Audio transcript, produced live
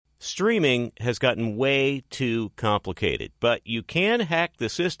Streaming has gotten way too complicated, but you can hack the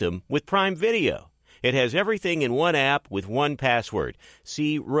system with Prime Video. It has everything in one app with one password.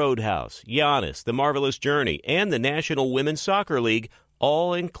 See Roadhouse, Giannis, The Marvelous Journey, and the National Women's Soccer League,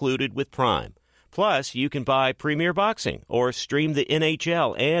 all included with Prime. Plus, you can buy Premier Boxing or stream the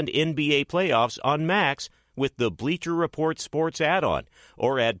NHL and NBA playoffs on Max with the Bleacher Report Sports add-on,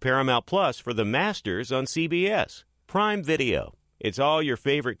 or add Paramount Plus for the Masters on CBS. Prime Video. It's all your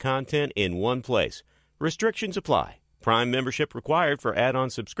favorite content in one place. Restrictions apply. Prime membership required for add-on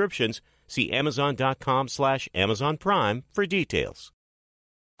subscriptions. See Amazon.com/Amazon Prime for details.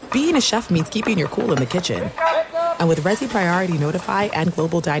 Being a chef means keeping your cool in the kitchen. And with Resi Priority Notify and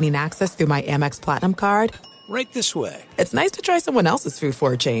Global Dining Access through my Amex Platinum card, right this way. It's nice to try someone else's food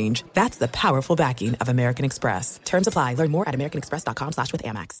for a change. That's the powerful backing of American Express. Terms apply. Learn more at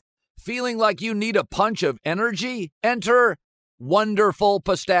americanexpress.com/withAmex. Feeling like you need a punch of energy? Enter Wonderful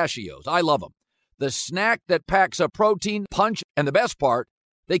Pistachios. I love them. The snack that packs a protein punch, and the best part,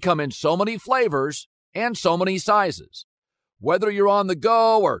 they come in so many flavors and so many sizes. Whether you're on the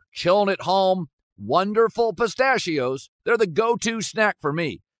go or chilling at home, Wonderful Pistachios, they're the go-to snack for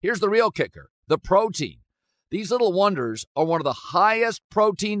me. Here's the real kicker, the protein. These little wonders are one of the highest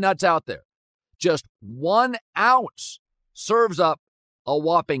protein nuts out there. Just 1 ounce serves up a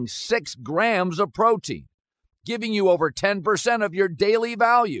whopping 6 grams of protein, giving you over 10% of your daily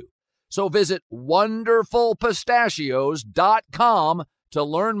value. So visit wonderfulpistachios.com to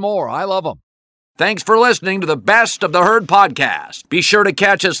learn more. I love them. Thanks for listening to the Best of the Herd podcast. Be sure to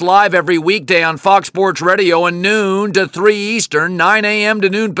catch us live every weekday on Fox Sports Radio at noon to 3 Eastern, 9 a.m. to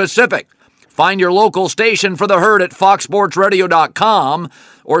noon Pacific. Find your local station for the Herd at foxsportsradio.com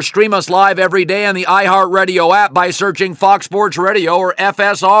or stream us live every day on the iHeartRadio app by searching Fox Sports Radio or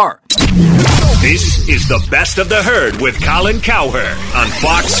FSR. This is the Best of the Herd with Colin Cowherd on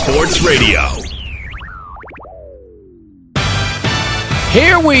Fox Sports Radio.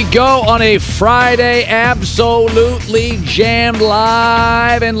 Here we go on a Friday, absolutely jammed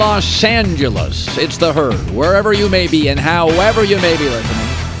live in Los Angeles. It's the Herd, wherever you may be and however you may be listening.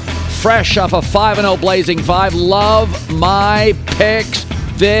 Fresh off a 5-0 Blazing 5. Love my picks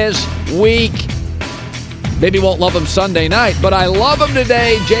this week. Maybe won't love them Sunday night, but I love them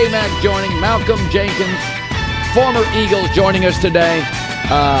today. J-Mac joining, Malcolm Jenkins, former Eagles joining us today.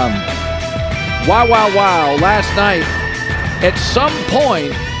 Wow. Last night, at some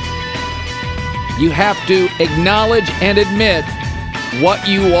point, you have to acknowledge and admit what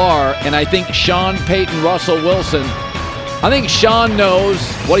you are. And I think Sean Payton, Russell Wilson, I think Sean knows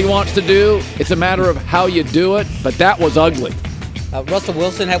what he wants to do. It's a matter of how you do it, but that was ugly. Russell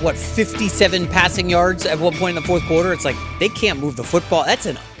Wilson had, 57 passing yards at one point in the fourth quarter? It's like they can't move the football. That's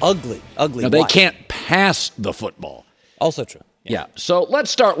an ugly no, they can't pass the football. Also true. Yeah. So let's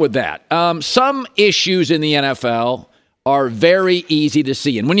start with that. Some issues in the NFL are very easy to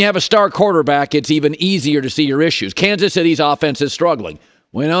see. And when you have a star quarterback, it's even easier to see your issues. Kansas City's offense is struggling.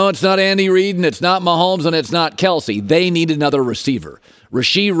 We know it's not Andy Reid, and it's not Mahomes, and it's not Kelsey. They need another receiver.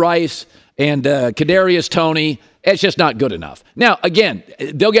 Rashee Rice and Kadarius Toney, it's just not good enough. Now, again,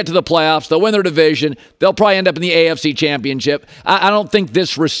 they'll get to the playoffs. They'll win their division. They'll probably end up in the AFC Championship. I don't think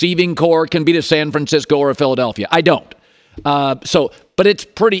this receiving core can beat a San Francisco or a Philadelphia. I don't. But it's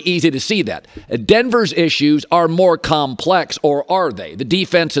pretty easy to see that. Denver's issues are more complex, or are they? The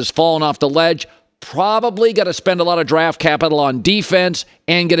defense has fallen off the ledge. Probably got to spend a lot of draft capital on defense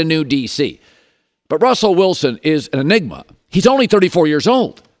and get a new DC. But Russell Wilson is an enigma. He's only 34 years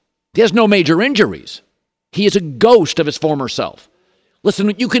old. He has no major injuries. He is a ghost of his former self.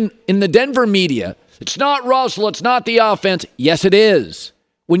 Listen, you can, in the Denver media, it's not Russell, it's not the offense. Yes, it is.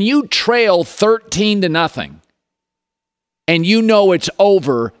 When you trail 13-0, and you know it's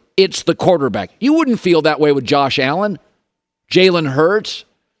over, it's the quarterback. You wouldn't feel that way with Josh Allen, Jalen Hurts.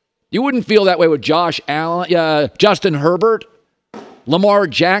 You wouldn't feel that way with Justin Herbert, Lamar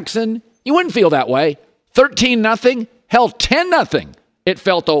Jackson. You wouldn't feel that way. 13-0, hell, 10-0, it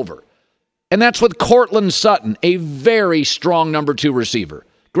felt over. And that's with Cortland Sutton, a very strong number 2 receiver.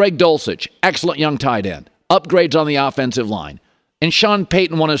 Greg Dulcich, excellent young tight end. Upgrades on the offensive line. And Sean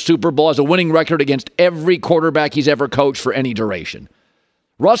Payton won a Super Bowl, has a winning record against every quarterback he's ever coached for any duration.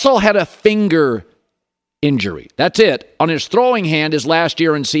 Russell had a finger injury. That's it. On his throwing hand his last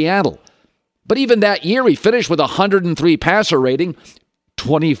year in Seattle. But even that year, he finished with 103 passer rating,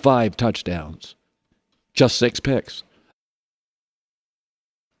 25 touchdowns, just 6 picks.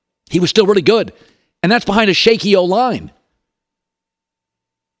 He was still really good. And that's behind a shaky O-line.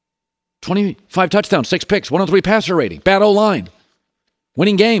 25 touchdowns, 6 picks, 103 passer rating, bad O-line.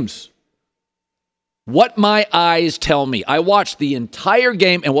 Winning games. What my eyes tell me, I watched the entire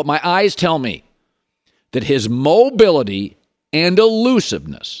game, and what my eyes tell me, that his mobility and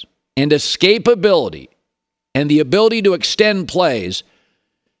elusiveness and escapability and the ability to extend plays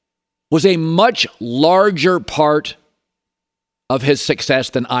was a much larger part of his success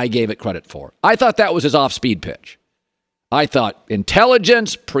than I gave it credit for. I thought that was his off-speed pitch. I thought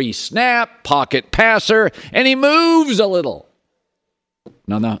intelligence, pre-snap, pocket passer, and he moves a little.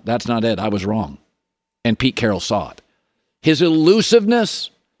 No, that's not it. I was wrong. And Pete Carroll saw it. His elusiveness,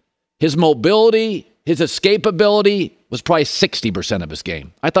 his mobility, his escapability was probably 60% of his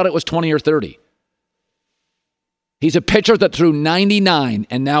game. I thought it was 20 or 30. He's a pitcher that threw 99,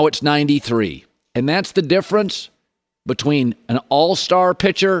 and now it's 93. And that's the difference between an all-star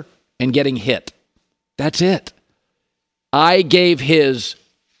pitcher and getting hit. That's it. I gave his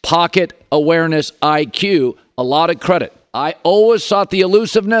pocket awareness IQ a lot of credit. I always thought the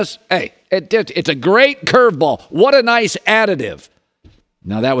elusiveness, hey, it's a great curveball. What a nice additive.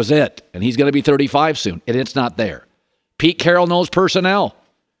 Now that was it. And he's going to be 35 soon, and it's not there. Pete Carroll knows personnel.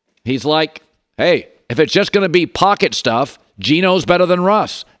 He's like, hey, if it's just going to be pocket stuff, Geno's better than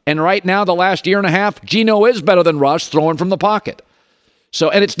Russ. And right now, the last year and a half, Geno is better than Russ throwing from the pocket.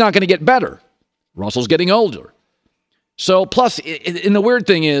 So, and it's not going to get better. Russell's getting older. So, plus, and the weird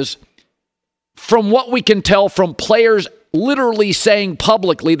thing is, from what we can tell from players literally saying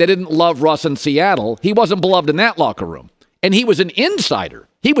publicly they didn't love Russ in Seattle, he wasn't beloved in that locker room. And he was an insider.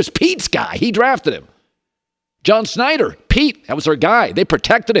 He was Pete's guy. He drafted him. John Snyder, Pete, that was their guy. They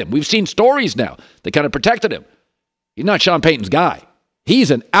protected him. We've seen stories now. They kind of protected him. He's not Sean Payton's guy.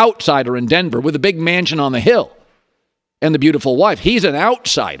 He's an outsider in Denver with a big mansion on the hill and the beautiful wife. He's an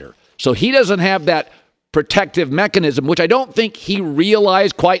outsider. So he doesn't have that protective mechanism, which I don't think he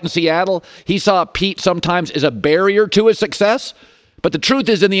realized quite in Seattle. He saw Pete sometimes as a barrier to his success. But the truth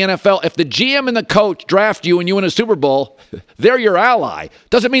is, in the NFL, if the GM and the coach draft you and you win a Super Bowl, they're your ally.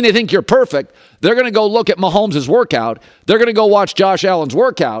 Doesn't mean they think you're perfect. They're going to go look at Mahomes' workout. They're going to go watch Josh Allen's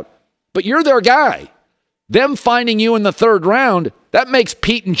workout. But you're their guy. Them finding you in the third round, that makes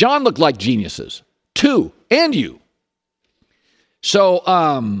Pete and John look like geniuses, too, and you. So,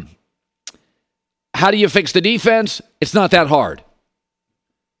 how do you fix the defense? It's not that hard.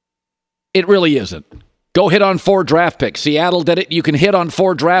 It really isn't. Go hit on 4 draft picks. Seattle did it. You can hit on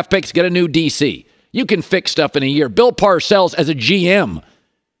 4 draft picks, get a new DC. You can fix stuff in a year. Bill Parcells, as a GM,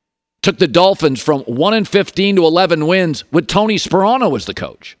 took the Dolphins from 1-15 to 11 wins with Tony Sperano as the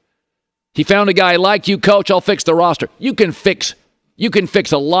coach. He found a guy like you, coach, I'll fix the roster. You can fix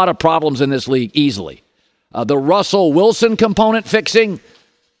a lot of problems in this league easily. The Russell Wilson component fixing,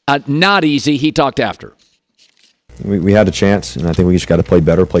 not easy. He talked after. We had a chance, and I think we just got to play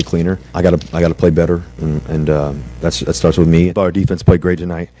better, play cleaner. I got to play better, and that starts with me. Our defense played great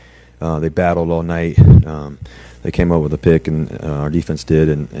tonight. They battled all night. They came up with a pick, and our defense did,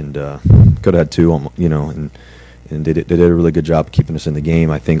 and could have had 2, and they did a really good job of keeping us in the game.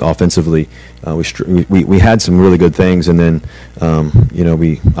 I think offensively, we had some really good things, and then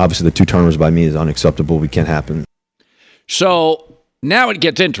we obviously the 2 turnovers by me is unacceptable. We can't happen. So now it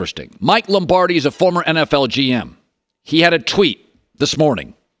gets interesting. Mike Lombardi is a former NFL GM. He had a tweet this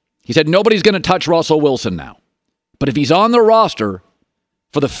morning. He said, nobody's going to touch Russell Wilson now. But if he's on the roster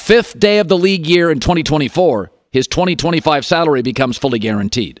for the 5th day of the league year in 2024, his 2025 salary becomes fully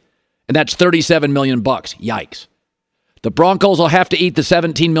guaranteed. And that's $37 million. Yikes. The Broncos will have to eat the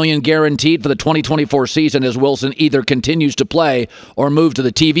 $17 million guaranteed for the 2024 season as Wilson either continues to play or move to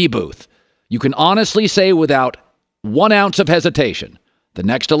the TV booth. You can honestly say without 1 ounce of hesitation, the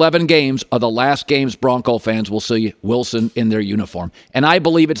next 11 games are the last games Bronco fans will see Wilson in their uniform. And I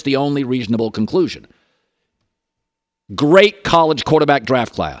believe it's the only reasonable conclusion. Great college quarterback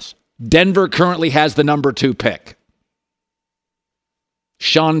draft class. Denver currently has the number 2 pick.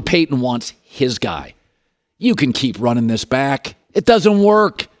 Sean Payton wants his guy. You can keep running this back. It doesn't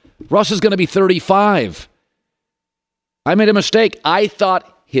work. Russ is going to be 35. I made a mistake. I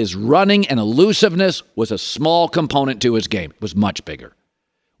thought his running and elusiveness was a small component to his game. It was much bigger.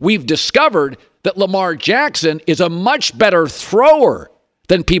 We've discovered that Lamar Jackson is a much better thrower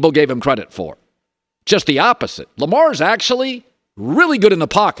than people gave him credit for. Just the opposite. Lamar's actually really good in the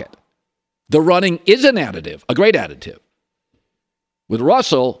pocket. The running is an additive, a great additive. With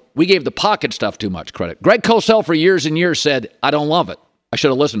Russell, we gave the pocket stuff too much credit. Greg Cosell for years and years said, I don't love it. I should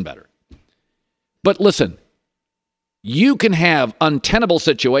have listened better. But listen, you can have untenable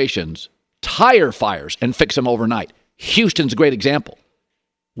situations, tire fires, and fix them overnight. Houston's a great example.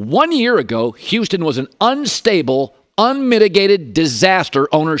 1 year ago, Houston was an unstable, unmitigated disaster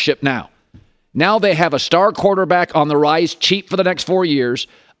ownership now. Now they have a star quarterback on the rise, cheap for the next 4 years,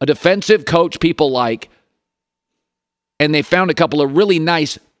 a defensive coach people like, and they found a couple of really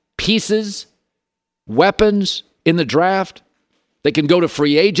nice pieces, weapons in the draft. They can go to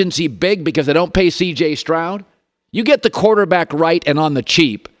free agency big because they don't pay C.J. Stroud. You get the quarterback right and on the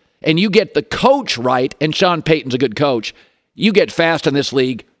cheap, and you get the coach right, and Sean Payton's a good coach, you get fast in this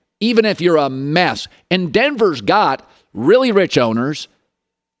league, even if you're a mess. And Denver's got really rich owners,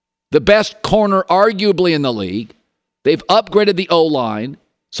 the best corner arguably in the league. They've upgraded the O-line,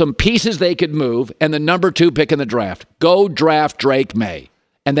 some pieces they could move, and the number 2 pick in the draft. Go draft Drake May,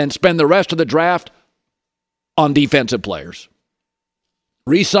 and then spend the rest of the draft on defensive players.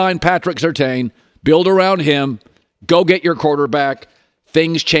 Re-sign Patrick Surtain, build around him, go get your quarterback.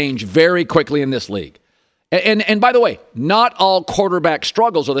 Things change very quickly in this league. And by the way, not all quarterback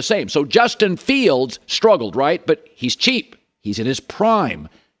struggles are the same. So Justin Fields struggled, right? But he's cheap. He's in his prime.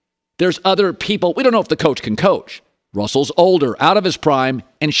 There's other people. We don't know if the coach can coach. Russell's older, out of his prime,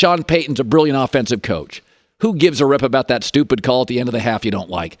 and Sean Payton's a brilliant offensive coach. Who gives a rip about that stupid call at the end of the half you don't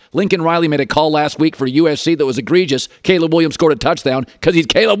like? Lincoln Riley made a call last week for USC that was egregious. Caleb Williams scored a touchdown because he's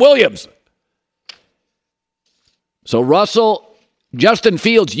Caleb Williams. So Russell, Justin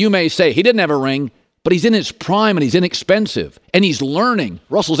Fields, you may say, he didn't have a ring, but he's in his prime and he's inexpensive and he's learning.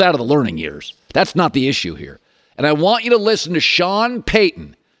 Russell's out of the learning years. That's not the issue here. And I want you to listen to Sean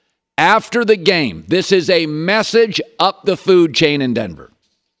Payton after the game. This is a message up the food chain in Denver.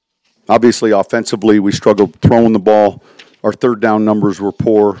 Obviously, offensively, we struggled throwing the ball. Our third down numbers were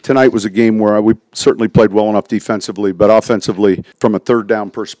poor. Tonight was a game where we certainly played well enough defensively, but offensively, from a third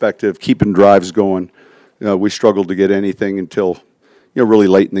down perspective, keeping drives going, we struggled to get anything until really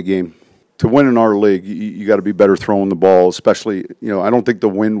late in the game. To win in our league, you got to be better throwing the ball, especially, I don't think the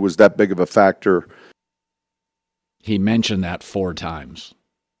wind was that big of a factor. He mentioned that 4 times.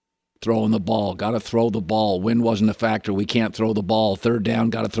 Throwing the ball, got to throw the ball. Wind wasn't a factor, we can't throw the ball. Third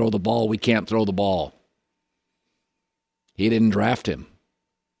down, got to throw the ball, we can't throw the ball. He didn't draft him.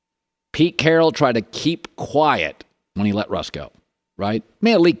 Pete Carroll tried to keep quiet when he let Russ go, right?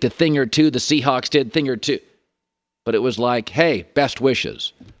 May have leaked a thing or two, the Seahawks did, thing or two. But it was like, hey, best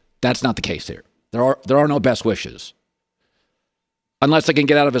wishes. That's not the case here. There are no best wishes. Unless they can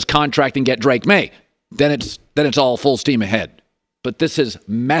get out of his contract and get Drake May. Then it's all full steam ahead. But this is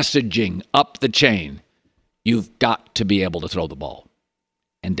messaging up the chain. You've got to be able to throw the ball.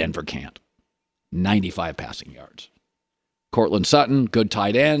 And Denver can't. 95 passing yards. Cortland Sutton, good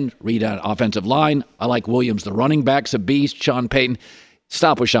tight end. Reed on offensive line. I like Williams, the running back's a beast. Sean Payton.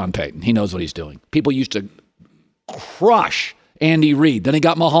 Stop with Sean Payton. He knows what he's doing. People used to crush Andy Reid. Then he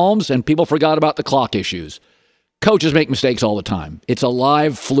got Mahomes, and people forgot about the clock issues. Coaches make mistakes all the time. It's a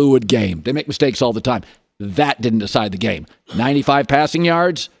live, fluid game. They make mistakes all the time. That didn't decide the game. 95 passing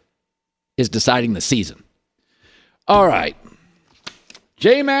yards is deciding the season. All right.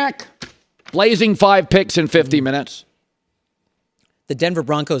 J-Mac, blazing 5 picks in 50 minutes. The Denver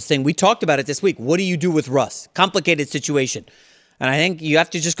Broncos thing, we talked about it this week. What do you do with Russ? Complicated situation. And I think you have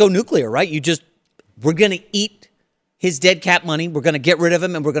to just go nuclear, right? We're going to eat his dead cap money. We're going to get rid of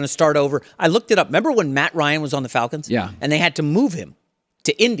him, and we're going to start over. I looked it up. Remember when Matt Ryan was on the Falcons? Yeah. And they had to move him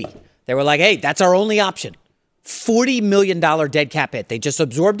to Indy. They were like, hey, that's our only option. $40 million dead cap hit. They just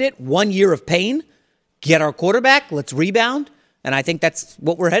absorbed it. 1 year of pain. Get our quarterback. Let's rebound. And I think that's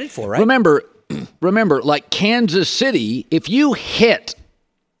what we're headed for, right? Remember, like Kansas City, if you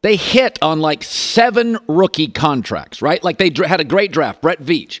they hit on like 7 rookie contracts, right? Like they had a great draft, Brett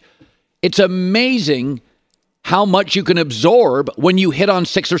Veach. It's amazing how much you can absorb when you hit on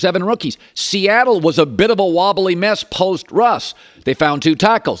 6 or 7 rookies. Seattle was a bit of a wobbly mess post-Russ. They found 2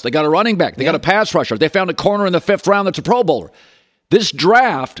 tackles. They got a running back. They got a pass rusher. They found a corner in the 5th round that's a Pro Bowler. This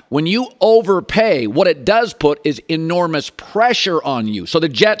draft, when you overpay, what it does put is enormous pressure on you. So the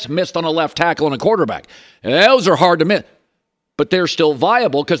Jets missed on a left tackle and a quarterback. Those are hard to miss. But they're still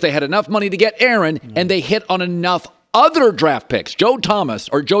viable because they had enough money to get Aaron, and they hit on enough other draft picks. Joe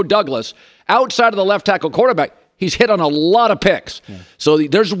Douglas, outside of the left tackle quarterback, he's hit on a lot of picks. Yeah. So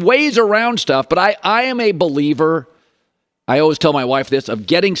there's ways around stuff, but I am a believer, I always tell my wife this, of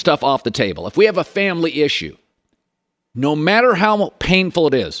getting stuff off the table. If we have a family issue, no matter how painful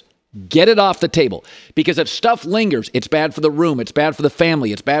it is, get it off the table. Because if stuff lingers, it's bad for the room, it's bad for the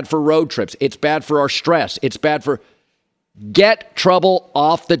family, it's bad for road trips, it's bad for our stress, it's bad for... Get trouble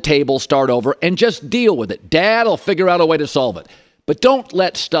off the table, start over, and just deal with it. Dad will figure out a way to solve it. But don't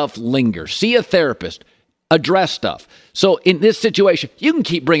let stuff linger. See a therapist. Address stuff. So in this situation, you can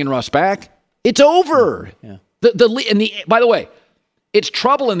keep bringing Russ back. It's over. Yeah. By the way, it's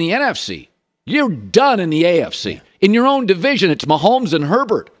trouble in the NFC. You're done in the AFC. Yeah. In your own division, it's Mahomes and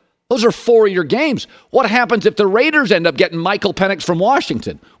Herbert. Those are 4-year games. What happens if the Raiders end up getting Michael Penix from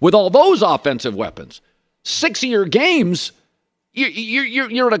Washington with all those offensive weapons? 6-year games,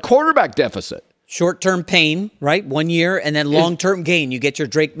 you're in a quarterback deficit. Short-term pain, right? 1 year, and then long-term gain. You get your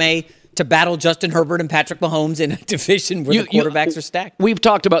Drake May to battle Justin Herbert and Patrick Mahomes in a division where the quarterbacks are stacked. We've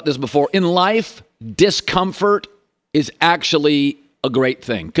talked about this before. In life, discomfort is actually a great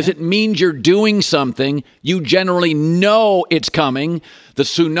thing because it means you're doing something. You generally know it's coming, the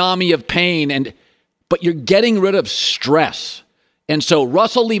tsunami of pain, but you're getting rid of stress. And so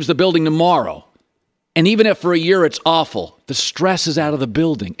Russell leaves the building tomorrow, and even if for a year it's awful, the stress is out of the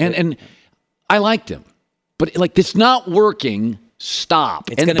building. And I liked him, but like it's not working. Stop.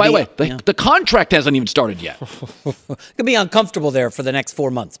 And by the way, the contract hasn't even started yet. It's going to be uncomfortable there for the next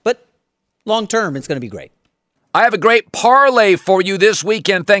 4 months, but long term, it's going to be great. I have a great parlay for you this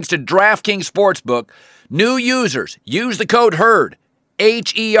weekend thanks to DraftKings Sportsbook. New users, use the code HERD,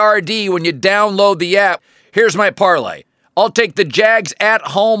 H-E-R-D, when you download the app. Here's my parlay. I'll take the Jags at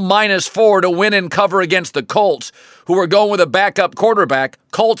home -4 to win and cover against the Colts, who are going with a backup quarterback.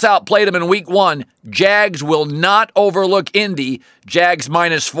 Colts outplayed them in week 1. Jags will not overlook Indy. Jags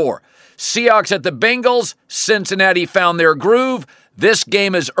 -4. Seahawks at the Bengals. Cincinnati found their groove. This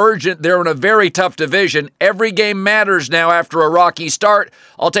game is urgent. They're in a very tough division. Every game matters now after a rocky start.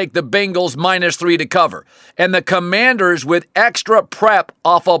 I'll take the Bengals -3 to cover. And the Commanders with extra prep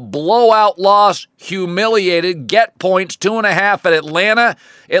off a blowout loss, humiliated, get points, 2.5 at Atlanta.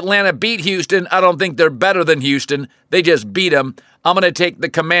 Atlanta beat Houston. I don't think they're better than Houston. They just beat them. I'm going to take the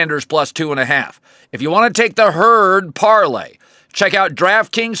Commanders +2.5. If you want to take the Herd parlay, check out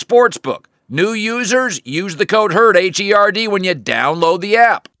DraftKings Sportsbook. New users, use the code HERD, H-E-R-D, when you download the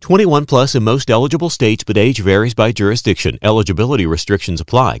app. 21 plus in most eligible states, but age varies by jurisdiction. Eligibility restrictions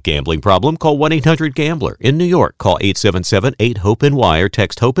apply. Gambling problem? Call 1-800-GAMBLER. In New York, call 877-8-HOPE-NY or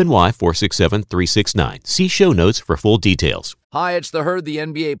text HOPE-NY 467-369. See show notes for full details. Hi, it's the Herd. The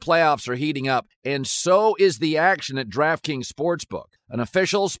NBA playoffs are heating up, and so is the action at DraftKings Sportsbook, an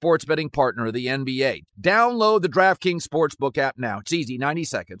official sports betting partner of the NBA. Download the DraftKings Sportsbook app now. It's easy, 90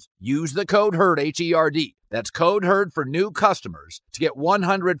 seconds. Use the code HERD, H-E-R-D. That's code HERD for new customers to get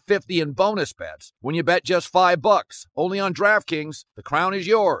 $150 in bonus bets when you bet just $5. Only on DraftKings. The crown is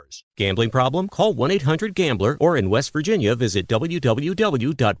yours. Gambling problem? Call 1-800-GAMBLER or in West Virginia, visit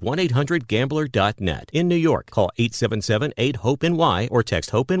www.1800gambler.net. In New York, call 877-8-HOPE-NY or text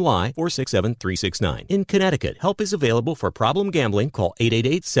HOPE-NY 467-369. In Connecticut, help is available for problem gambling. Call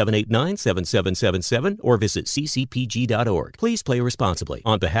 888-789-7777 or visit ccpg.org. Please play responsibly.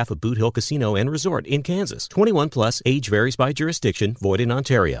 On behalf of Boot Hill Casino and Resort in Kansas, 21 plus, age varies by jurisdiction, void in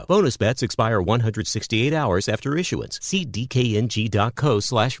Ontario. Bonus bets expire 168 hours after issuance. See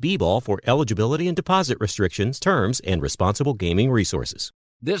dkng.co/bball for eligibility and deposit restrictions, terms, and responsible gaming resources.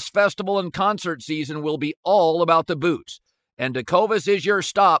 This festival and concert season will be all about the boots, and Tecovas is your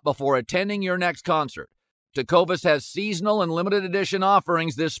stop before attending your next concert. Tecovas has seasonal and limited edition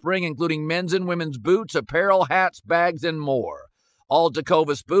offerings this spring, including men's and women's boots, apparel, hats, bags, and more. All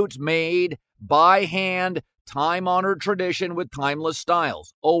Tecovas boots made by hand, time-honored tradition with timeless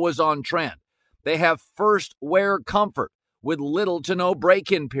styles, always on trend. They have first wear comfort with little to no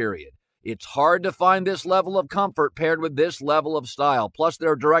break-in period. It's hard to find this level of comfort paired with this level of style. Plus,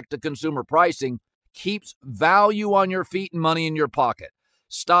 their direct-to-consumer pricing keeps value on your feet and money in your pocket.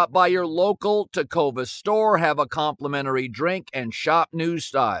 Stop by your local Tecovas store, have a complimentary drink, and shop new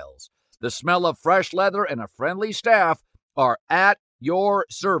styles. The smell of fresh leather and a friendly staff are at your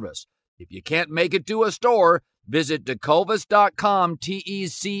service. If you can't make it to a store, visit Tecovas.com,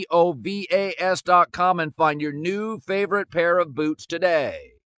 Tecovas.com, and find your new favorite pair of boots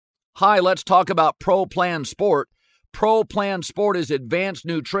today. Hi, let's talk about Pro Plan Sport. Pro Plan Sport is advanced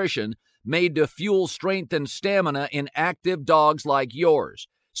nutrition made to fuel strength and stamina in active dogs like yours.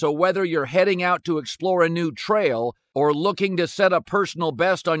 So whether you're heading out to explore a new trail or looking to set a personal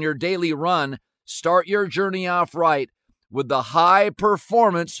best on your daily run, start your journey off right with the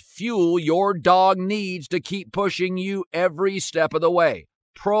high-performance fuel your dog needs to keep pushing you every step of the way.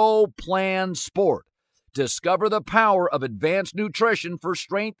 Pro Plan Sport. Discover the power of advanced nutrition for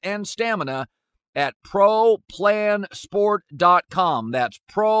strength and stamina at ProPlansport.com. That's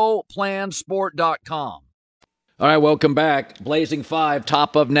ProPlansport.com. All right, welcome back. Blazing 5,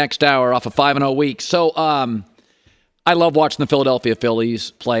 top of next hour off a 5-0 week. So, I love watching the Philadelphia Phillies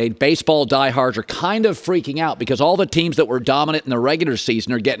play. Baseball diehards are kind of freaking out because all the teams that were dominant in the regular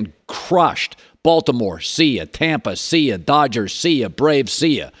season are getting crushed. Baltimore, see ya. Tampa, see ya. Dodgers, see ya. Braves,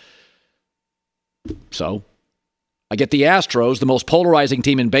 see ya. So, I get the Astros, the most polarizing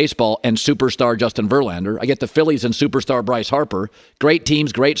team in baseball, and superstar Justin Verlander. I get the Phillies and superstar Bryce Harper. Great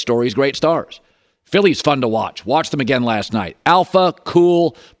teams, great stories, great stars. Phillies fun to watch. Watched them again last night. Alpha,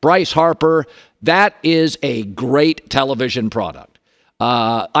 cool, Bryce Harper. That is a great television product.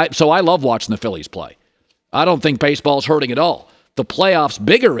 So I love watching the Phillies play. I don't think baseball's hurting at all. The playoffs'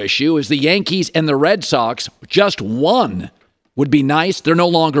 bigger issue is the Yankees and the Red Sox. Just one would be nice. They're no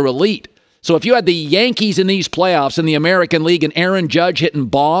longer elite. So if you had the Yankees in these playoffs in the American League and Aaron Judge hitting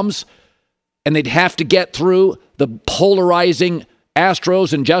bombs, and they'd have to get through the polarizing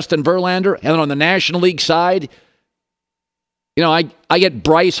Astros and Justin Verlander, and then on the National League side, I get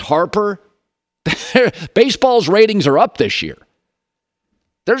Bryce Harper. Baseball's ratings are up this year.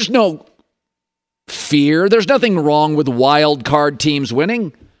 There's no fear. There's nothing wrong with wild card teams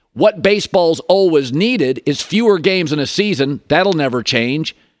winning. What baseball's always needed is fewer games in a season. That'll never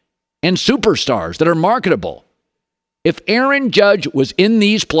change. And superstars that are marketable. If Aaron Judge was in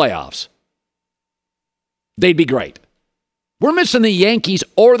these playoffs, they'd be great. We're missing the Yankees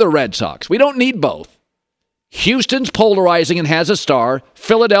or the Red Sox. We don't need both. Houston's polarizing and has a star.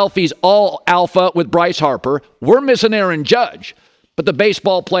 Philadelphia's all alpha with Bryce Harper. We're missing Aaron Judge. But the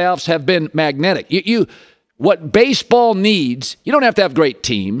baseball playoffs have been magnetic. What baseball needs, you don't have to have great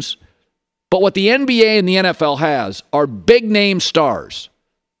teams, but what the NBA and the NFL has are big-name stars.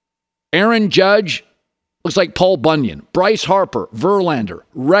 Aaron Judge looks like Paul Bunyan. Bryce Harper, Verlander,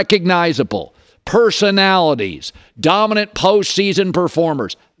 recognizable. Personalities, dominant postseason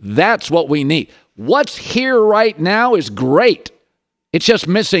performers. That's what we need. What's here right now is great. It's just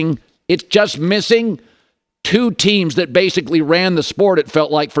missing two teams that basically ran the sport, it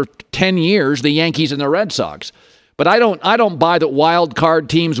felt like, for 10 years, the Yankees and the Red Sox. But I don't buy that wild card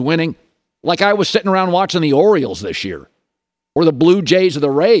teams winning. Like I was sitting around watching the Orioles this year or the Blue Jays or the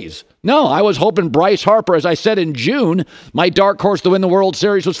Rays. No, I was hoping Bryce Harper, as I said in June, my dark horse to win the World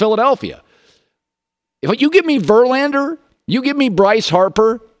Series was Philadelphia. If you give me Verlander, you give me Bryce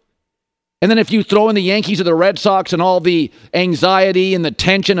Harper, and then if you throw in the Yankees or the Red Sox and all the anxiety and the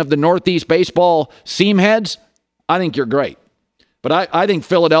tension of the Northeast baseball seam heads, I think you're great. But I think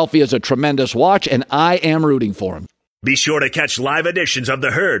Philadelphia is a tremendous watch, and I am rooting for him. Be sure to catch live editions of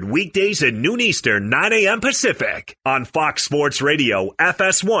The Herd weekdays at noon Eastern, 9 a.m. Pacific on Fox Sports Radio,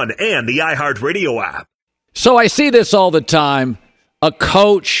 FS1, and the iHeartRadio app. So I see this all the time. A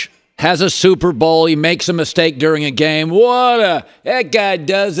coach has a Super Bowl. He makes a mistake during a game. That guy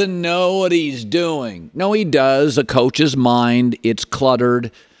doesn't know what he's doing. No, he does. A coach's mind, it's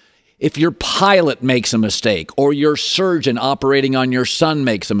cluttered. If your pilot makes a mistake or your surgeon operating on your son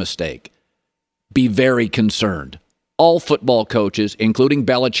makes a mistake, be very concerned. All football coaches, including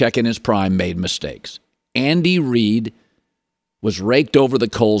Belichick in his prime, made mistakes. Andy Reid was raked over the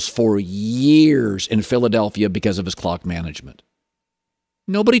coals for years in Philadelphia because of his clock management.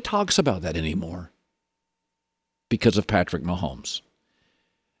 Nobody talks about that anymore because of Patrick Mahomes.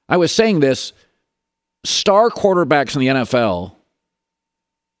 I was saying this, star quarterbacks in the NFL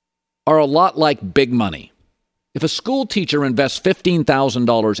are a lot like big money. If a school teacher invests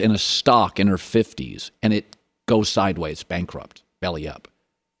 $15,000 in a stock in her 50s and it goes sideways, bankrupt, belly up,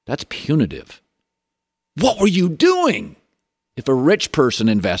 that's punitive. What were you doing? If a rich person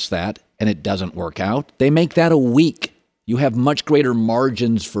invests that and it doesn't work out, they make that a week. You have much greater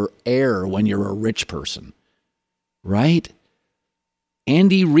margins for error when you're a rich person, right?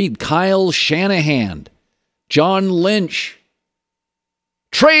 Andy Reid, Kyle Shanahan, John Lynch,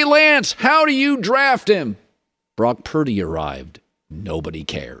 Trey Lance, how do you draft him? Brock Purdy arrived. Nobody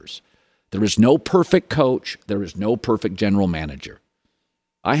cares. There is no perfect coach. There is no perfect general manager.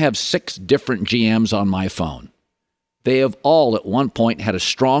 I have 6 different GMs on my phone. They have all at one point had a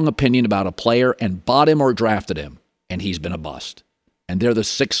strong opinion about a player and bought him or drafted him, and he's been a bust. And they're the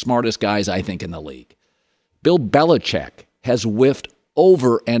 6 smartest guys, I think, in the league. Bill Belichick has whiffed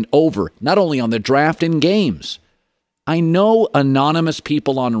over and over, not only on the draft in games. I know anonymous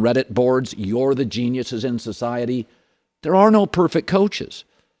people on Reddit boards, you're the geniuses in society. There are no perfect coaches.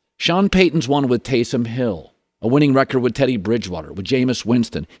 Sean Payton's won with Taysom Hill, a winning record with Teddy Bridgewater, with Jameis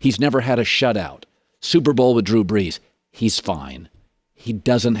Winston. He's never had a shutout. Super Bowl with Drew Brees. He's fine. He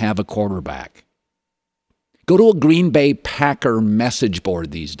doesn't have a quarterback. Go to a Green Bay Packer message board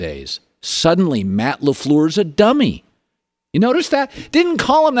these days. Suddenly, Matt LaFleur's a dummy. You notice that? Didn't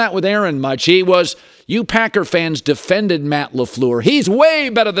call him that with Aaron much. He was, you Packer fans defended Matt LaFleur. He's way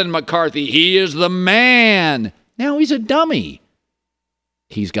better than McCarthy. He is the man. Now he's a dummy.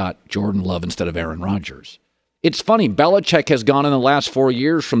 He's got Jordan Love instead of Aaron Rodgers. It's funny, Belichick has gone in the last 4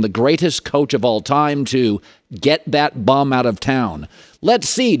 years from the greatest coach of all time to get that bum out of town. Let's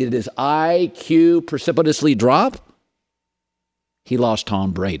see, did his IQ precipitously drop? He lost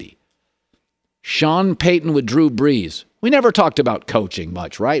Tom Brady. Sean Payton with Drew Brees. We never talked about coaching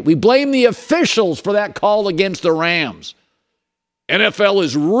much, right? We blame the officials for that call against the Rams. NFL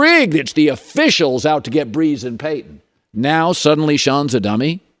is rigged. It's the officials out to get Brees and Payton. Now, suddenly, Sean's a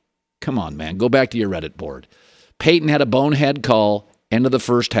dummy? Come on, man. Go back to your Reddit board. Payton had a bonehead call. End of the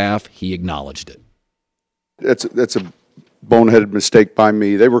first half. He acknowledged it. That's a boneheaded mistake by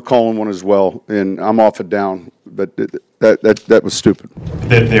me. They were calling one as well, and I'm off it down. But that was stupid.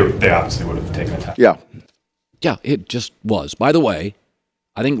 They obviously would have taken a time. Yeah. Yeah, it just was. By the way,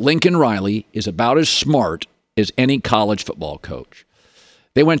 I think Lincoln Riley is about as smart as any college football coach.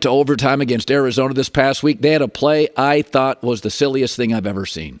 They went to overtime against Arizona this past week. They had a play I thought was the silliest thing I've ever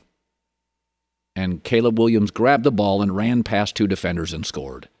seen. And Caleb Williams grabbed the ball and ran past 2 defenders and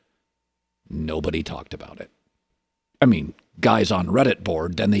scored. Nobody talked about it. I mean, guys on Reddit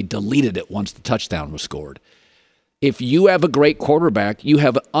board, then they deleted it once the touchdown was scored. If you have a great quarterback, you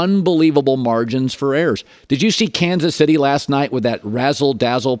have unbelievable margins for errors. Did you see Kansas City last night with that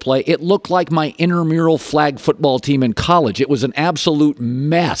razzle-dazzle play? It looked like my intramural flag football team in college. It was an absolute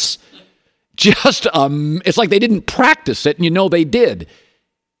mess. It's like they didn't practice it, and you know they did.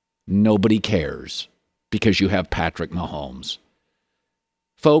 Nobody cares because you have Patrick Mahomes.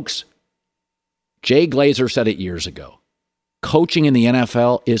 Folks, Jay Glazer said it years ago. Coaching in the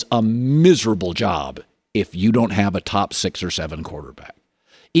NFL is a miserable job if you don't have a top 6 or 7 quarterback.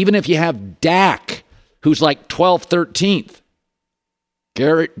 Even if you have Dak, who's like 12th,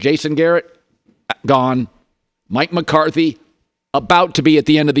 13th. Jason Garrett, gone. Mike McCarthy, about to be at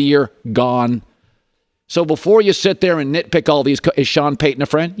the end of the year, gone. So before you sit there and nitpick all these, is Sean Payton a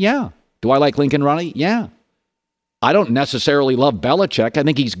friend? Yeah. Do I like Lincoln Riley? Yeah. I don't necessarily love Belichick. I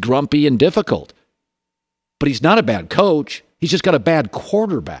think he's grumpy and difficult. But he's not a bad coach. He's just got a bad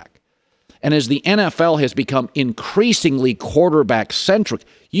quarterback. And as the NFL has become increasingly quarterback-centric,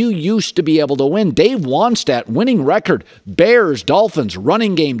 you used to be able to win. Dave Wannstedt, winning record, Bears, Dolphins,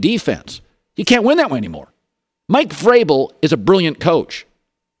 running game defense. You can't win that way anymore. Mike Vrabel is a brilliant coach.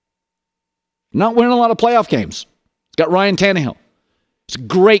 Not winning a lot of playoff games. He's got Ryan Tannehill. He's a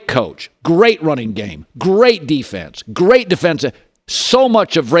great coach, great running game, great defense, great defensive. So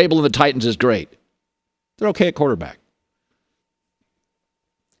much of Vrabel and the Titans is great. They're okay at quarterback.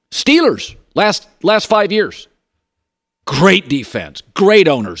 Steelers, last 5 years. Great defense, great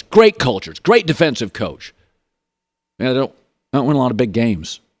owners, great cultures, great defensive coach. Man, they don't win a lot of big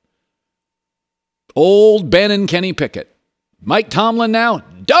games. Old Ben and Kenny Pickett. Mike Tomlin now,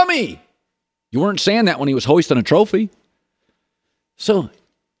 dummy. You weren't saying that when he was hoisting a trophy. So,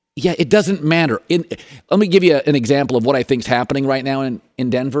 yeah, it doesn't matter. Let me give you an example of what I think is happening right now in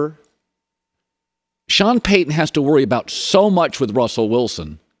Denver. Sean Payton has to worry about so much with Russell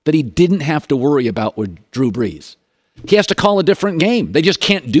Wilson that he didn't have to worry about with Drew Brees. He has to call a different game. They just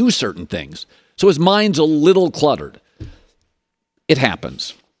can't do certain things. So his mind's a little cluttered. It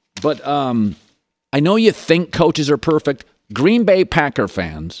happens. But I know you think coaches are perfect. Green Bay Packer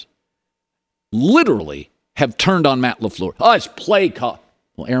fans literally have turned on Matt LaFleur. Oh, it's play call.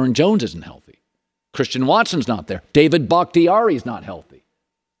 Well, Aaron Jones isn't healthy. Christian Watson's not there. David Bakhtiari's not healthy.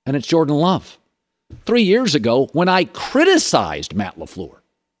 And it's Jordan Love. 3 years ago, when I criticized Matt LaFleur,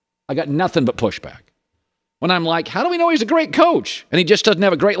 I got nothing but pushback. When I'm like, how do we know he's a great coach? And he just doesn't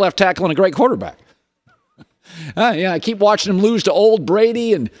have a great left tackle and a great quarterback. I keep watching him lose to old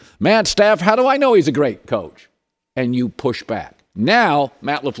Brady and Matt Stafford. How do I know he's a great coach? And you push back. Now,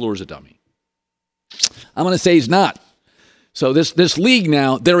 Matt LaFleur's a dummy. I'm going to say he's not. So this league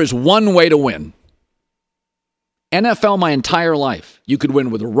now, there is one way to win. NFL my entire life, you could win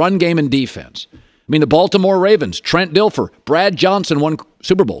with a run game and defense. I mean, the Baltimore Ravens, Trent Dilfer, Brad Johnson won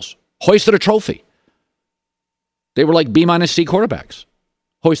Super Bowls, hoisted a trophy. They were like B-C quarterbacks,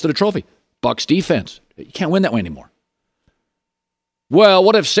 hoisted a trophy. Bucs defense, you can't win that way anymore. Well,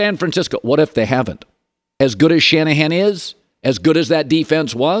 what if San Francisco, what if they haven't? As good as Shanahan is, as good as that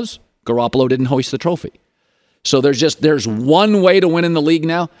defense was, Garoppolo didn't hoist the trophy. So there's one way to win in the league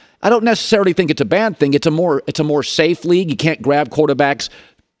now. I don't necessarily think it's a bad thing. It's a more safe league. You can't grab quarterbacks,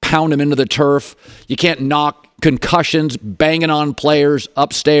 pound them into the turf. You can't knock concussions, banging on players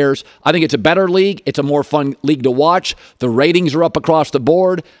upstairs. I think it's a better league. It's a more fun league to watch. The ratings are up across the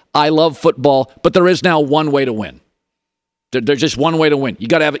board. I love football, but there is now one way to win. There's just one way to win. You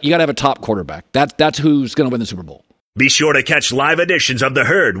got to have a top quarterback. That's who's going to win the Super Bowl. Be sure to catch live editions of The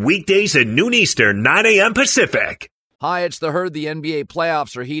Herd weekdays at noon Eastern, 9 a.m. Pacific. Hi, it's The Herd. The NBA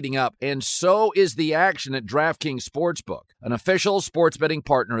playoffs are heating up, and so is the action at DraftKings Sportsbook, an official sports betting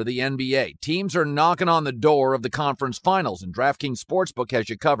partner of the NBA. Teams are knocking on the door of the conference finals, and DraftKings Sportsbook has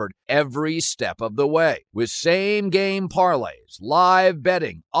you covered every step of the way with same-game parlays, live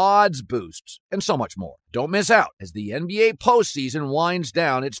betting, odds boosts, and so much more. Don't miss out as the NBA postseason winds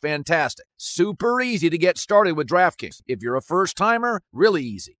down. It's fantastic. Super easy to get started with DraftKings. If you're a first-timer, really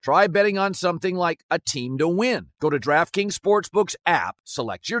easy. Try betting on something like a team to win. Go to DraftKings Sportsbook's app,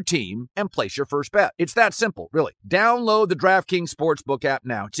 select your team, and place your first bet. It's that simple, really. Download the DraftKings Sportsbook app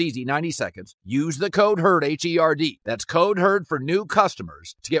now. It's easy, 90 seconds. Use the code HERD, H-E-R-D. That's code HERD for new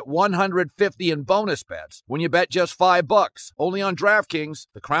customers to get $150 in bonus bets when you bet just $5. Only on DraftKings.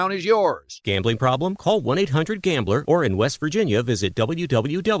 The crown is yours. Gambling problem? Call 1-800-GAMBLER, or in West Virginia, visit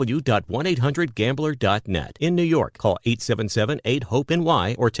www.1800gambler.net. In New York, call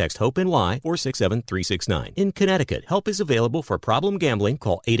 877-8-HOPE-NY or text HOPE-NY 467-369. In Connecticut, help is available for problem gambling.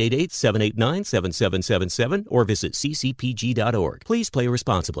 Call 888-789-7777 or visit ccpg.org. Please play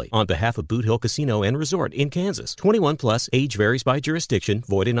responsibly. On behalf of Boot Hill Casino and Resort in Kansas, 21 plus, age varies by jurisdiction,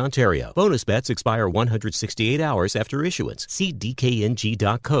 void in Ontario. Bonus bets expire 168 hours after issuance. See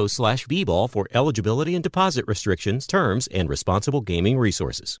dkng.co/bball for eligibility and deposit restrictions, terms, and responsible gaming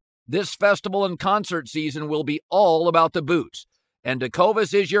resources. This festival and concert season will be all about the boots, and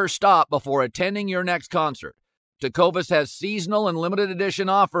Tecovas is your stop before attending your next concert. Tecovas has seasonal and limited edition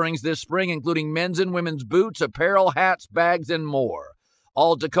offerings this spring, including men's and women's boots, apparel, hats, bags, and more.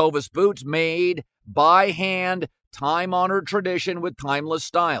 All Tecovas boots made by hand, time-honored tradition with timeless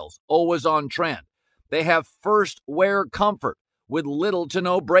styles, always on trend. They have first wear comfort with little to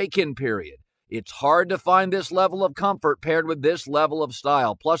no break-in period. It's hard to find this level of comfort paired with this level of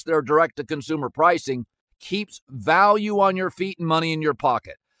style. Plus, their direct-to-consumer pricing keeps value on your feet and money in your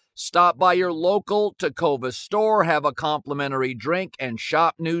pocket. Stop by your local Tecovas store, have a complimentary drink, and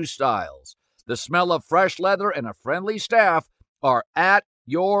shop new styles. The smell of fresh leather and a friendly staff are at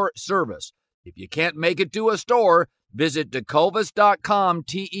your service. If you can't make it to a store, visit Tecovas.com,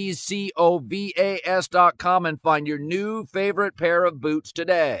 Tecovas.com, and find your new favorite pair of boots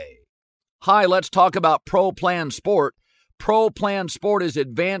today. Hi, let's talk about Pro Plan Sport. Pro Plan Sport is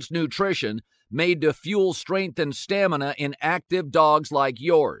advanced nutrition made to fuel strength and stamina in active dogs like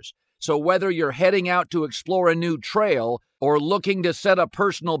yours. So whether you're heading out to explore a new trail or looking to set a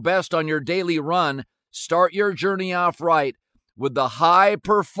personal best on your daily run, start your journey off right with the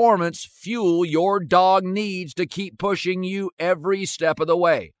high-performance fuel your dog needs to keep pushing you every step of the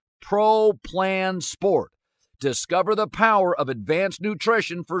way. Pro Plan Sport. Discover the power of advanced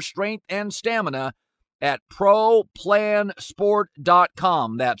nutrition for strength and stamina at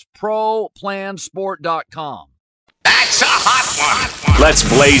ProPlansport.com. That's ProPlansport.com. That's a hot one. Let's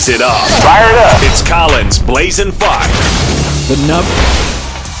blaze it up. Fire it up. It's Collins Blazing 5.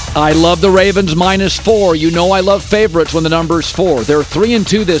 I love the Ravens -4. You know I love favorites when the number's 4. They're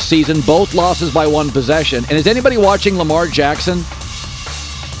 3-2 this season, both losses by one possession. And is anybody watching Lamar Jackson?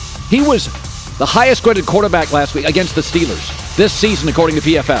 He was the highest graded quarterback last week against the Steelers this season, according to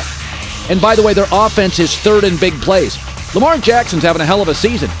PFF. And by the way, their offense is third in big plays. Lamar Jackson's having a hell of a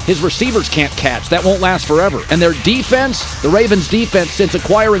season. His receivers can't catch. That won't last forever. And their defense, the Ravens' defense, since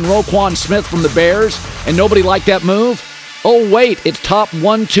acquiring Roquan Smith from the Bears, and nobody liked that move, oh wait, it's top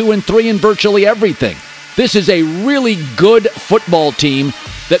 1, 2, and 3 in virtually everything. This is a really good football team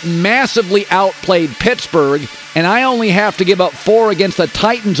that massively outplayed Pittsburgh, and I only have to give up 4 against the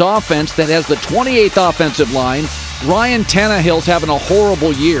Titans offense that has the 28th offensive line. Ryan Tannehill's having a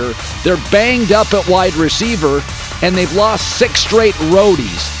horrible year. They're banged up at wide receiver, and they've lost 6 straight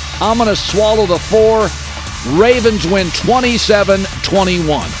roadies. I'm going to swallow the 4. Ravens win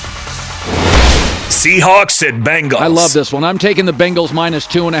 27-21. Seahawks at Bengals. I love this one. I'm taking the Bengals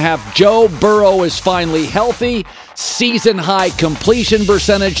 -2.5. Joe Burrow is finally healthy. Season-high completion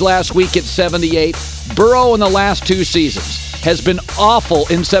percentage last week at 78. Burrow in the last 2 seasons has been awful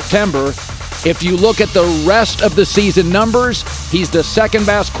in September. If you look at the rest of the season numbers, he's the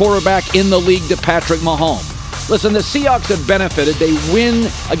second-best quarterback in the league to Patrick Mahomes. Listen, the Seahawks have benefited. They win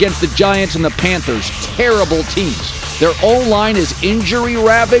against the Giants and the Panthers, terrible teams. Their O-line is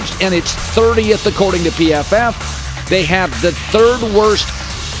injury-ravaged, and it's 30th according to PFF. They have the 3rd worst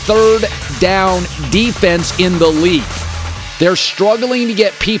third down defense in the league. They're struggling to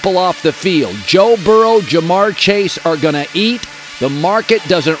get people off the field. Joe Burrow, Jamar Chase are going to eat. The market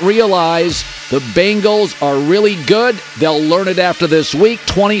doesn't realize the Bengals are really good. They'll learn it after this week.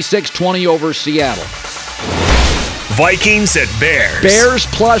 26-20 over Seattle. Vikings at Bears. Bears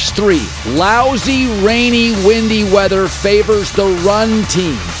 +3. Lousy, rainy, windy weather favors the run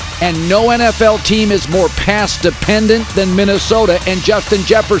team. And no NFL team is more pass-dependent than Minnesota, and Justin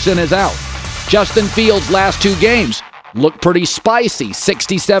Jefferson is out. Justin Fields' last 2 games look pretty spicy.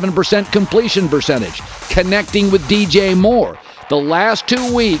 67% completion percentage, connecting with DJ Moore. The last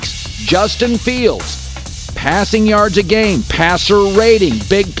 2 weeks, Justin Fields, passing yards a game, passer rating,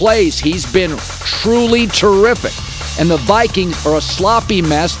 big plays. He's been truly terrific. And the Vikings are a sloppy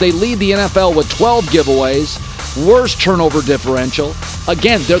mess. They lead the NFL with 12 giveaways, worst turnover differential.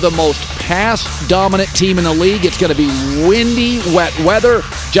 Again, they're the most pass-dominant team in the league. It's going to be windy, wet weather.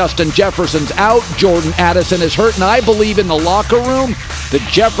 Justin Jefferson's out. Jordan Addison is hurt. And I believe in the locker room, the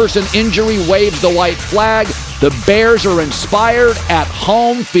Jefferson injury waves the white flag. The Bears are inspired at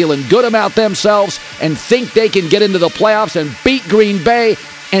home, feeling good about themselves, and think they can get into the playoffs and beat Green Bay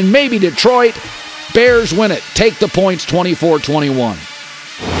and maybe Detroit. Bears win it. Take the points, 24-21.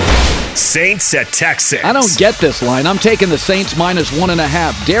 Saints at Texans. I don't get this line. I'm taking the Saints minus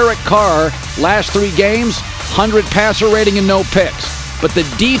 1.5. Derek Carr, last 3 games, 100 passer rating and no picks. But the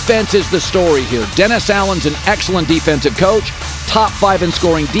defense is the story here. Dennis Allen's an excellent defensive coach. Top 5 in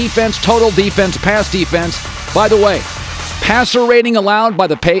scoring defense, total defense, pass defense. By the way, passer rating allowed by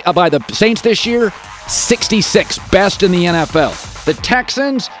the Saints this year, 66, best in the NFL. The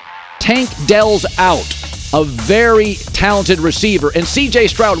Texans, Tank Dell's out, a very talented receiver. And C.J.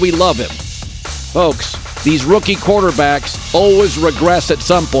 Stroud, we love him. Folks, these rookie quarterbacks always regress at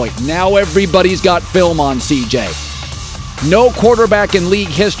some point. Now everybody's got film on C.J. No quarterback in league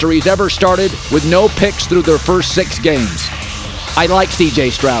history has ever started with no picks through their first 6 games. I like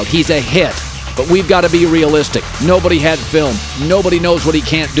C.J. Stroud. He's a hit. But we've got to be realistic. Nobody had film. Nobody knows what he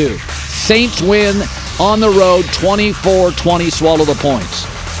can't do. Saints win on the road, 24-20, swallow the points.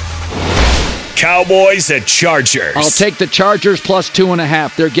 Cowboys at Chargers. I'll take the Chargers plus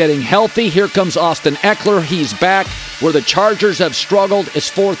 2.5. They're getting healthy. Here comes Austin Eckler. He's back. Where the Chargers have struggled is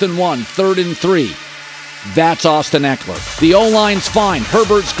 4th and 1, 3rd and 3. That's Austin Eckler. The O-line's fine.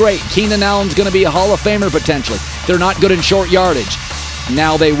 Herbert's great. Keenan Allen's going to be a Hall of Famer potentially. They're not good in short yardage.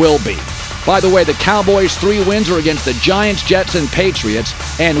 Now they will be. By the way, the Cowboys' 3 wins are against the Giants, Jets, and Patriots.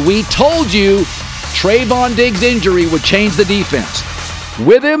 And we told you Trayvon Diggs' injury would change the defense.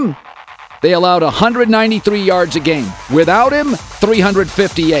 With him, they allowed 193 yards a game. Without him,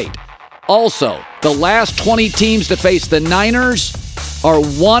 358. Also, the last 20 teams to face the Niners are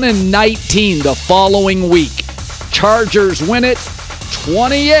 1-19 the following week. Chargers win it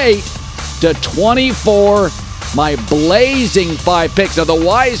 28-24. My blazing 5 picks. Now, the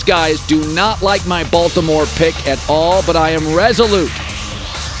wise guys do not like my Baltimore pick at all, but I am resolute.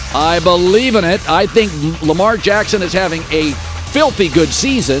 I believe in it. I think Lamar Jackson is having a filthy good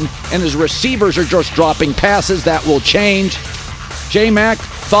season, and his receivers are just dropping passes. That will change. J-Mac,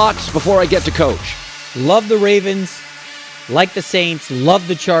 thoughts before I get to Coach? Love the Ravens, like the Saints, love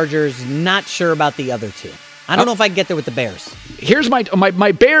the Chargers, not sure about the other 2. I don't know if I can get there with the Bears. Here's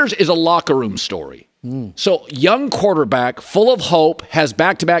my Bears is a locker room story. So, young quarterback, full of hope, has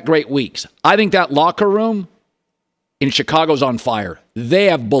back-to-back great weeks. I think that locker room in Chicago's on fire. They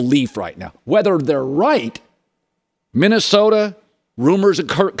have belief right now. Whether they're right, Minnesota, rumors of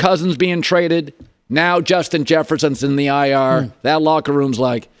Kirk Cousins being traded, now Justin Jefferson's in the IR. That locker room's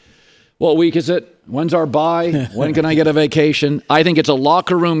like, what week is it? When's our bye? When can I get a vacation? I think it's a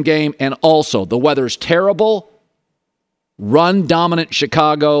locker room game, and also the weather's terrible. Run-dominant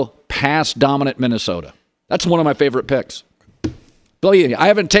Chicago, pass-dominant Minnesota. That's one of my favorite picks. Believe me, I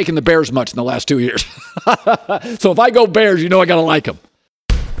haven't taken the Bears much in the last 2 years. So if I go Bears, you know I got to like them.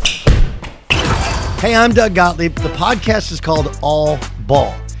 Hey, I'm Doug Gottlieb. The podcast is called All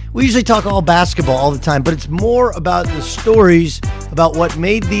Ball. We usually talk all basketball all the time, but it's more about the stories about what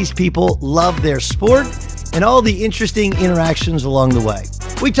made these people love their sport and all the interesting interactions along the way.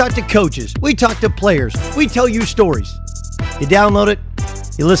 We talk to coaches. We talk to players. We tell you stories. You download it.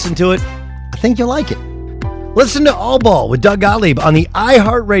 You listen to it. I think you'll like it. Listen to All Ball with Doug Gottlieb on the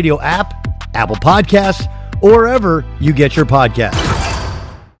iHeartRadio app, Apple Podcasts, or wherever you get your podcasts.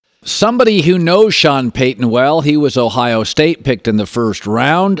 Somebody who knows Sean Payton well, he was Ohio State picked in the first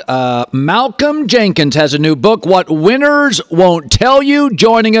round. Malcolm Jenkins has a new book, What Winners Won't Tell You.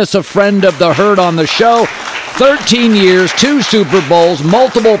 Joining us, a friend of the herd on the show. 13 years, 2 Super Bowls,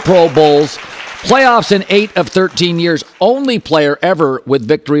 multiple Pro Bowls, playoffs in 8 of 13 years. Only player ever with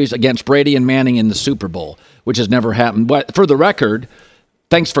victories against Brady and Manning in the Super Bowl, which has never happened. But for the record,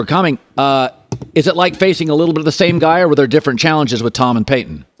 thanks for coming. Is it like facing a little bit of the same guy, or were there different challenges with Tom and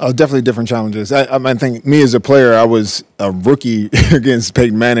Peyton? Oh, definitely different challenges. I think me as a player, I was a rookie against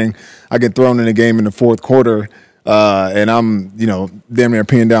Peyton Manning. I get thrown in a game in the fourth quarter and I'm, damn near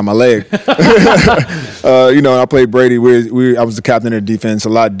peeing down my leg. I played Brady. I was the captain of the defense, a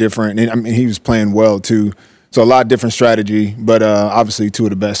lot different. And I mean, he was playing well too. So a lot different strategy, but obviously two of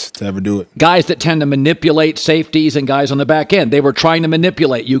the best to ever do it. Guys that tend to manipulate safeties and guys on the back end. They were trying to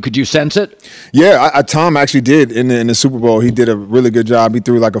manipulate you. Could you sense it? Yeah, Tom actually did in the Super Bowl. He did a really good job. He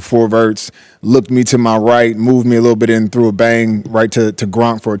threw like a 4 verts, looked me to my right, moved me a little bit in, threw a bang right to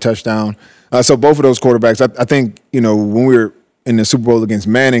Gronk for a touchdown. So both of those quarterbacks, I think, when we were in the Super Bowl against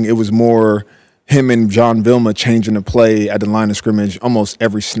Manning, it was more him and John Vilma changing the play at the line of scrimmage almost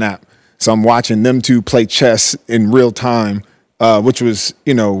every snap. So I'm watching them two play chess in real time, which was,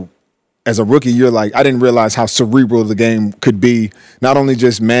 as a rookie, you're like, I didn't realize how cerebral the game could be. Not only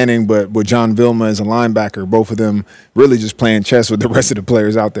just Manning, but with John Vilma as a linebacker, both of them really just playing chess with the rest of the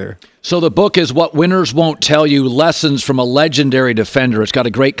players out there. So the book is What Winners Won't Tell You, Lessons from a Legendary Defender. It's got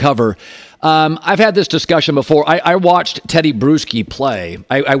a great cover. I've had this discussion before. I watched Teddy Bruschi play.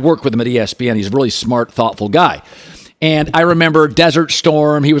 I work with him at ESPN. He's a really smart, thoughtful guy. And I remember Desert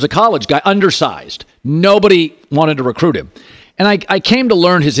Storm. He was a college guy, undersized. Nobody wanted to recruit him. And I came to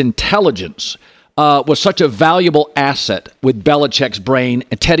learn his intelligence was such a valuable asset with Belichick's brain,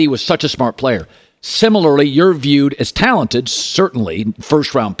 and Teddy was such a smart player. Similarly, you're viewed as talented, certainly,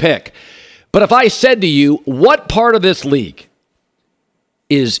 first-round pick. But if I said to you, what part of this league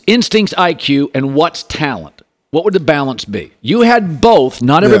is instincts, IQ, and what's talent? What would the balance be? You had both.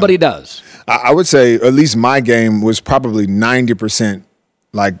 Not everybody does. I would say at least my game was probably 90%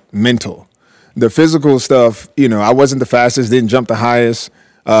 like mental. The physical stuff, I wasn't the fastest, didn't jump the highest.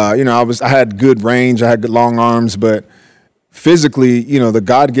 I had good range, I had good long arms, but physically, the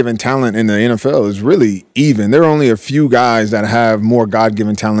God-given talent in the NFL is really even. There are only a few guys that have more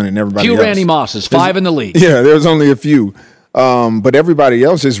God-given talent than everybody else. Few Randy Mosses, 5 in the league. Yeah, there's only a few. But everybody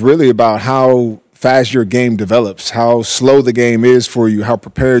else is really about how fast your game develops, how slow the game is for you, how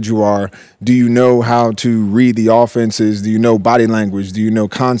prepared you are. Do you know how to read the offenses? Do you know body language? Do you know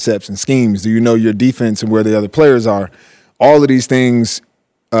concepts and schemes? Do you know your defense and where the other players are? All of these things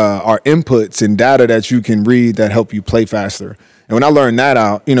are inputs and data that you can read that help you play faster. And when I learned that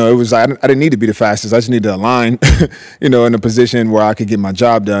out, it was I didn't need to be the fastest. I just needed to align, in a position where I could get my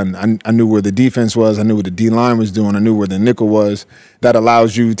job done. I knew where the defense was. I knew what the D-line was doing. I knew where the nickel was. That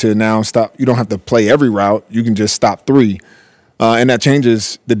allows you to now stop. You don't have to play every route. You can just stop 3. And that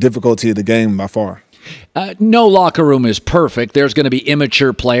changes the difficulty of the game by far. No locker room is perfect. There's going to be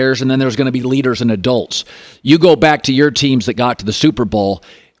immature players, and then there's going to be leaders and adults. You go back to your teams that got to the Super Bowl.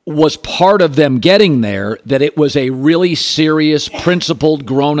 Was part of them getting there that it was a really serious, principled,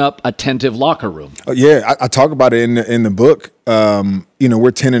 grown-up, attentive locker room? Yeah, I talk about it in the book. We're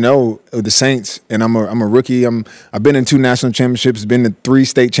 10-0 with the Saints, and I'm a rookie. I've been in 2 national championships, been to 3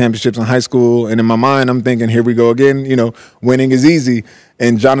 state championships in high school, and in my mind, I'm thinking, here we go again. Winning is easy.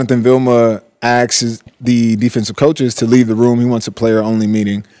 And Jonathan Vilma asks the defensive coaches to leave the room. He wants a player-only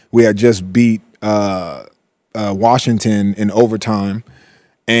meeting. We had just beat Washington in overtime.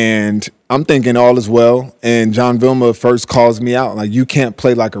 And I'm thinking all is well. And John Vilma first calls me out, like, you can't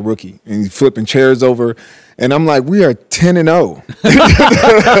play like a rookie. And he's flipping chairs over. And I'm like, we are 10-0.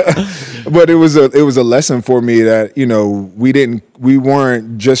 But it was a lesson for me that, we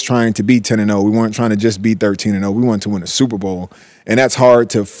weren't just trying to beat 10-0. We weren't trying to just beat 13-0. We wanted to win a Super Bowl. And that's hard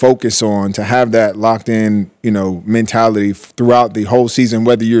to focus on, to have that locked in, mentality throughout the whole season.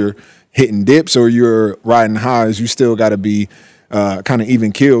 Whether you're hitting dips or you're riding highs, you still got to be kind of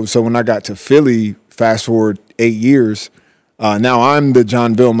even keeled. So when I got to Philly, fast forward 8 years, now I'm the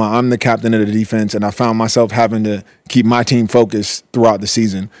John Vilma, I'm the captain of the defense, and I found myself having to keep my team focused throughout the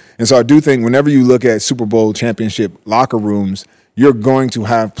season. And so I do think whenever you look at Super Bowl championship locker rooms, you're going to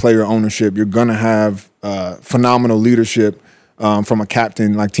have player ownership. You're going to have phenomenal leadership from a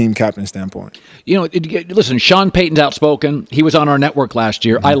captain, like team captain standpoint. Listen, Sean Payton's outspoken. He was on our network last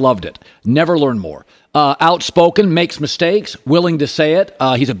year. Mm-hmm. I loved it. Never learn more. Outspoken, makes mistakes, willing to say it.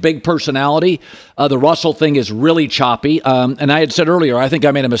 He's a big personality. The Russell thing is really choppy. And I had said earlier, I think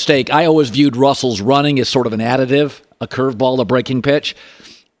I made a mistake. I always viewed Russell's running as sort of an additive, a curveball, a breaking pitch.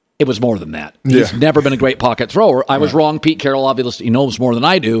 It was more than that. He's never been a great pocket thrower. I was wrong. Pete Carroll obviously knows more than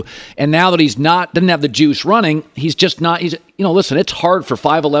I do. And now that he's doesn't have the juice running, he's just not. Listen, it's hard for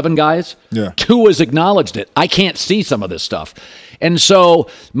 5'11" guys. Yeah. Tua has acknowledged it. I can't see some of this stuff. And so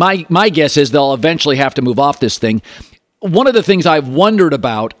my guess is they'll eventually have to move off this thing. One of the things I've wondered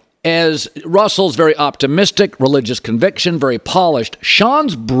about, as Russell's very optimistic, religious conviction, very polished,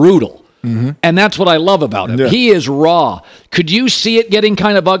 Sean's brutal. Mm-hmm. And that's what I love about him. Yeah. He is raw. Could you see it getting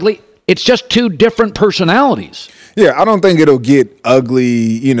kind of ugly? It's just two different personalities. Yeah, I don't think it'll get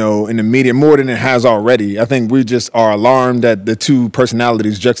ugly, in the media more than it has already. I think we just are alarmed at the two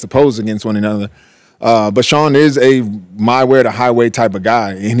personalities juxtaposed against one another. But Sean is a my way or the highway type of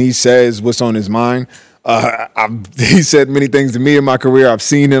guy, and he says what's on his mind. He said many things to me in my career. I've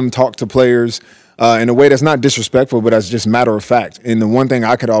seen him talk to players in a way that's not disrespectful, but that's just matter of fact. And the one thing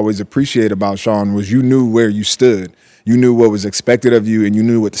I could always appreciate about Sean was you knew where you stood. You knew what was expected of you, and you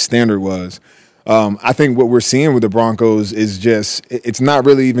knew what the standard was. I think what we're seeing with the Broncos is just, it's not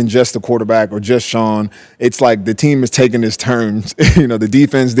really even just the quarterback or just Sean. It's like the team is taking its turns. The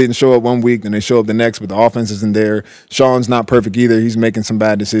defense didn't show up one week, then they show up the next, but the offense isn't there. Sean's not perfect either. He's making some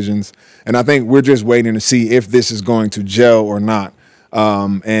bad decisions. And I think we're just waiting to see if this is going to gel or not.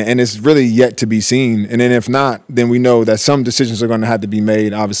 And it's really yet to be seen. And then if not, then we know that some decisions are going to have to be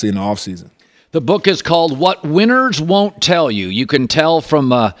made, obviously, in the offseason. The book is called What Winners Won't Tell You. You can tell from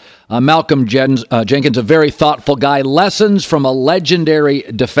Malcolm Jenkins, a very thoughtful guy, lessons from a legendary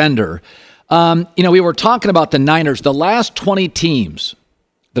defender. We were talking about the Niners. The last 20 teams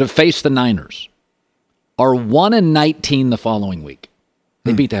that have faced the Niners are 1-19 the following week.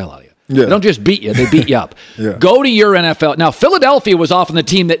 They beat the hell out of you. Yeah. They don't just beat you, they beat you up. Yeah. Go to your NFL. Now, Philadelphia was often the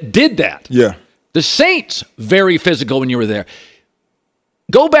team that did that. Yeah. The Saints, very physical when you were there.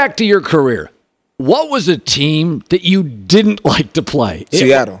 Go back to your career. What was a team that you didn't like to play?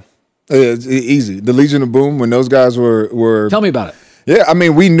 Seattle. It's easy. The Legion of Boom, when those guys were... Tell me about it. Yeah, I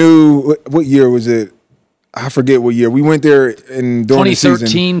mean, we knew... What year was it? I forget what year. We went there during the season.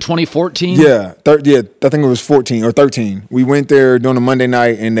 2013, 2014? Yeah. I think it was 14 or 13. We went there during a Monday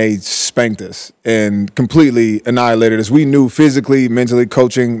night, and they spanked us and completely annihilated us. We knew physically, mentally,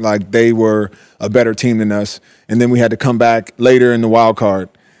 coaching, like they were a better team than us. And then we had to come back later in the wild card.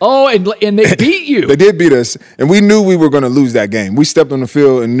 Oh, and they beat you. They did beat us, and we knew we were going to lose that game. We stepped on the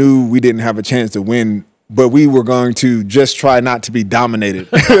field and knew we didn't have a chance to win, but we were going to just try not to be dominated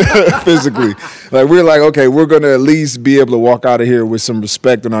physically. Like, we're like, okay, we're going to at least be able to walk out of here with some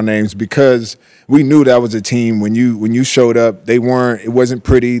respect on our names, because we knew that was a team. When you showed up, it wasn't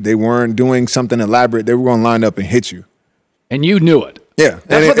pretty. They weren't doing something elaborate. They were going to line up and hit you. And you knew it. Yeah,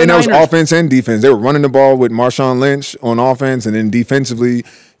 and that was offense and defense. They were running the ball with Marshawn Lynch on offense, and then defensively,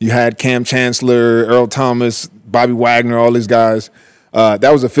 you had Cam Chancellor, Earl Thomas, Bobby Wagner, all these guys.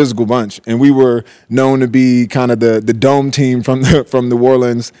 That was a physical bunch, and we were known to be kind of the dome team from New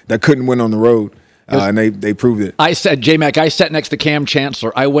Orleans that couldn't win on the road, and they proved it. I said, J-Mac, I sat next to Cam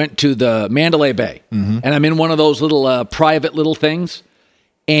Chancellor. I went to the Mandalay Bay, and I'm in one of those little private little things.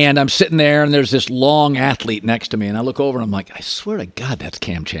 And I'm sitting there, and there's this long athlete next to me. And I look over, and I'm like, I swear to God, that's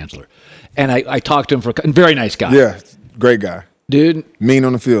Cam Chancellor. And I talked to him and very nice guy. Yeah, great guy. Dude. Mean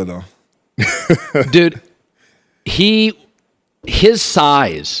on the field, though. Dude, his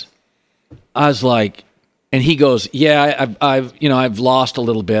size, I was like, and he goes, yeah, I've lost a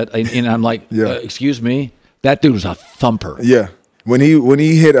little bit. And I'm like, excuse me? That dude was a thumper. Yeah. When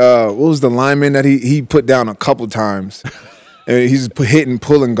he hit, what was the lineman that he put down a couple times? And he's hitting,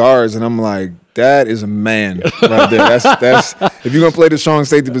 pulling guards, and I'm like, that is a man right there. That's if you're gonna play the strong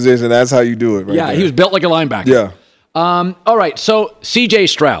safety position, that's how you do it. Right there. He was built like a linebacker. Yeah. All right. So C.J.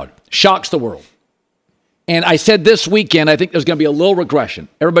 Stroud shocks the world, and I said this weekend I think there's going to be a little regression.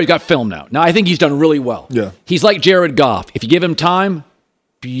 Everybody's got film now. Now I think he's done really well. Yeah. He's like Jared Goff. If you give him time,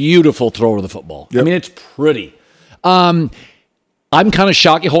 beautiful thrower of the football. Yep. I mean, it's pretty. I'm kind of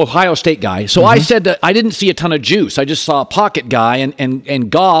shocked. Ohio State guy. So I said that I didn't see a ton of juice. I just saw a pocket guy,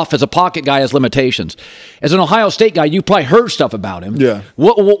 and Goff as a pocket guy has limitations. As an Ohio State guy, you probably heard stuff about him. Yeah.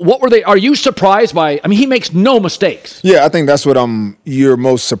 What were they? Are you surprised by? I mean, he makes no mistakes. Yeah, I think that's what you're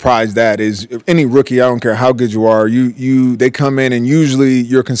most surprised at is any rookie. I don't care how good you are. They come in and usually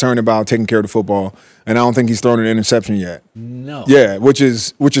you're concerned about taking care of the football, and I don't think he's thrown an interception yet. No. Yeah, which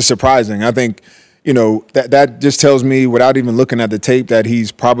is surprising. I think. That just tells me, without even looking at the tape, that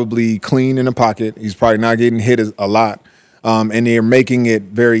he's probably clean in the pocket. He's probably not getting hit a lot. And they're making it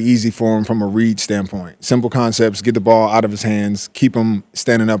very easy for him from a read standpoint. Simple concepts, get the ball out of his hands, keep him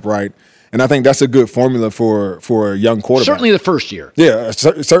standing upright. And I think that's a good formula for a young quarterback. Certainly the first year. Yeah,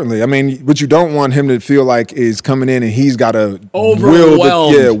 certainly. I mean, what you don't want him to feel like is coming in and he's got to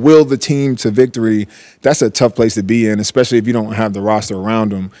will the team to victory. That's a tough place to be in, especially if you don't have the roster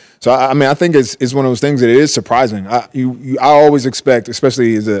around him. So, I mean, I think it's one of those things that it is surprising. I always expect,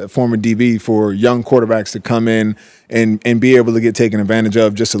 especially as a former DB, for young quarterbacks to come in and be able to get taken advantage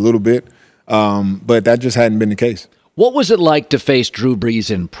of just a little bit. But that just hadn't been the case. What was it like to face Drew Brees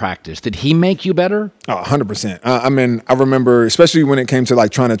in practice? Did he make you better? Oh, 100%. I mean, I remember, especially when it came to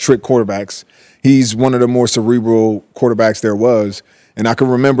like trying to trick quarterbacks, he's one of the more cerebral quarterbacks there was. And I can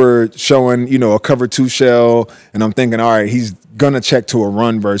remember showing, a cover 2 shell, and I'm thinking, all right, he's going to check to a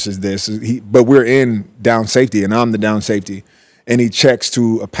run versus this. But we're in down safety, and I'm the down safety. And he checks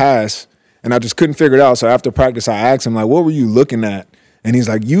to a pass, and I just couldn't figure it out. So after practice, I asked him, like, what were you looking at? And he's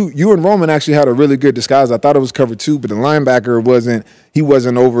like, you and Roman actually had a really good disguise. I thought it was cover 2, but the linebacker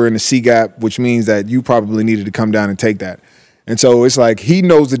wasn't over in the C gap, which means that you probably needed to come down and take that. And so it's like he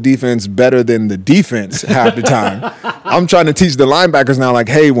knows the defense better than the defense half the time. I'm trying to teach the linebackers now, like,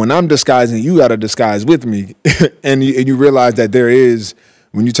 hey, when I'm disguising, you got to disguise with me. and you realize that there is,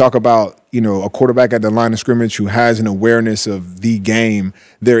 when you talk about, a quarterback at the line of scrimmage who has an awareness of the game,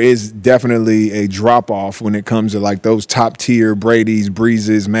 there is definitely a drop-off when it comes to, like, those top-tier Brady's,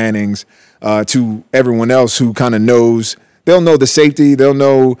 Breezes, Mannings, to everyone else who kind of knows. They'll know the safety. They'll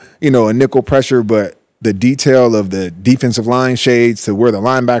know, a nickel pressure, but the detail of the defensive line shades to where the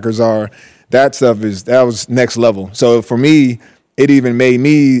linebackers are, that was next level. So for me, it even made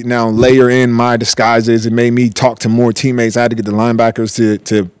me now layer in my disguises. It made me talk to more teammates. I had to get the linebackers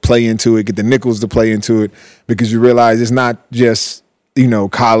to play into it, get the nickels to play into it, because you realize it's not just,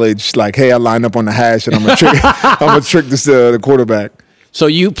 college, like, hey, I line up on the hash and I'm going to trick the quarterback. So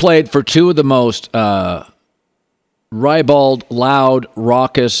you played for two of the most ribald, loud,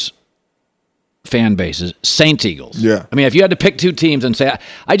 raucous fan bases, Saints Eagles. Yeah. I mean, if you had to pick two teams and say,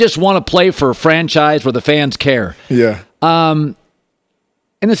 I just want to play for a franchise where the fans care. Yeah. And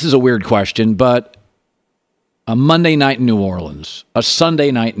this is a weird question, but a Monday night in New Orleans, a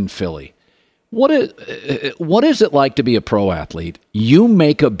Sunday night in Philly, what is it like to be a pro athlete? You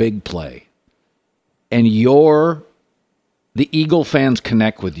make a big play, and the Eagle fans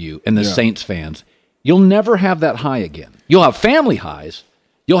connect with you and the Saints fans. You'll never have that high again. You'll have family highs.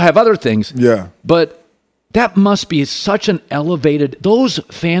 You'll have other things. Yeah. But that must be such an elevated. Those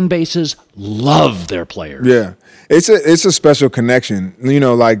fan bases love their players. Yeah. It's a special connection.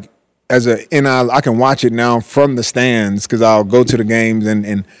 Like I can watch it now from the stands because I'll go to the games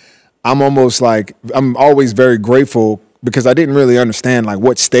and I'm almost like I'm always very grateful because I didn't really understand like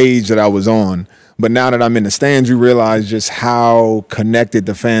what stage that I was on. But now that I'm in the stands, you realize just how connected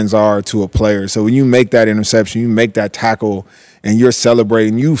the fans are to a player. So when you make that interception, you make that tackle, and you're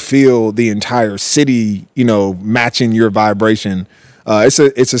celebrating, you feel the entire city, matching your vibration. It's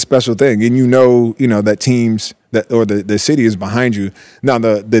a special thing, and that teams or the city is behind you. Now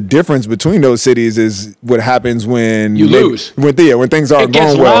the difference between those cities is what happens when you lose. When things aren't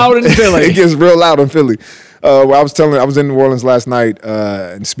going well. It gets loud in Philly. It gets real loud in Philly. I was in New Orleans last night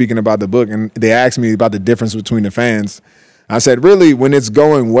and speaking about the book, and they asked me about the difference between the fans. I said, really, when it's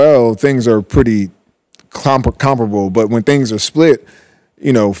going well, things are pretty comparable. But when things are split,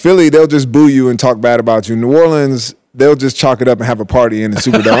 Philly, they'll just boo you and talk bad about you. New Orleans, they'll just chalk it up and have a party in the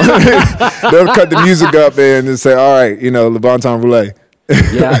Superdome. They'll cut the music up and just say, all right, Le Bon Temps Roulette.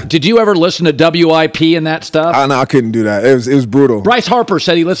 Yeah. Did you ever listen to WIP and that stuff? No, I couldn't do that. It was brutal. Bryce Harper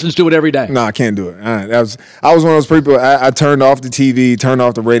said he listens to it every day. No, I can't do it. I was one of those people. I turned off the TV, turned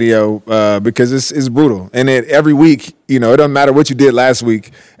off the radio because it's brutal. And every week, it doesn't matter what you did last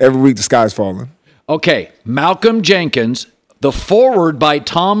week. Every week the sky's falling. Okay, Malcolm Jenkins, the forward by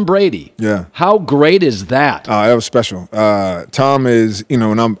Tom Brady. Yeah. How great is that? That was special. Tom is,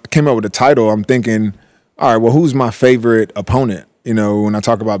 when I came up with the title, I'm thinking, all right, well, who's my favorite opponent? When I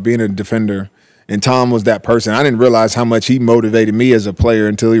talk about being a defender, and Tom was that person. I didn't realize how much he motivated me as a player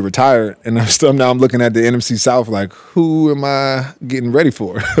until he retired. And now I'm looking at the NFC South like, who am I getting ready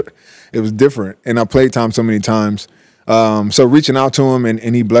for? It was different. And I played Tom so many times. So reaching out to him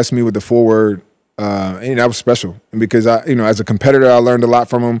and he blessed me with the forward, and that was special. And because as a competitor, I learned a lot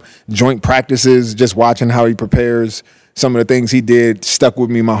from him. Joint practices, just watching how he prepares. Some of the things he did stuck with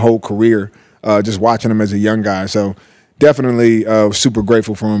me my whole career, just watching him as a young guy. So definitely super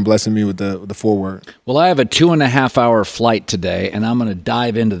grateful for him blessing me with the forward. Well, I have a 2.5-hour flight today, and I'm going to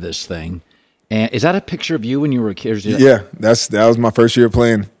dive into this thing. And is that a picture of you when you were a kid? Yeah, that was my first year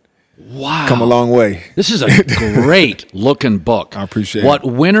playing. Wow. Come a long way. This is a great looking book. I appreciate What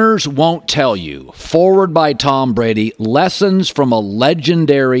it. Winners Won't Tell You. Forward by Tom Brady. Lessons from a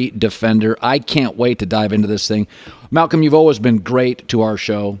legendary defender. I can't wait to dive into this thing. Malcolm, you've always been great to our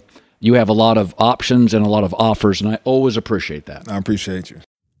show. You have a lot of options and a lot of offers, and I always appreciate that. I appreciate you.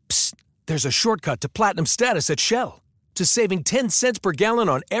 Psst, there's a shortcut to platinum status at Shell. To saving 10 cents per gallon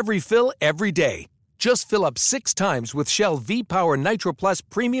on every fill every day. Just fill up 6 times with Shell V-Power Nitro Plus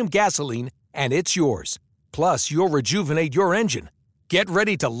Premium Gasoline, and it's yours. Plus, you'll rejuvenate your engine. Get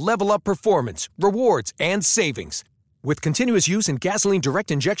ready to level up performance, rewards, and savings. With continuous use in gasoline direct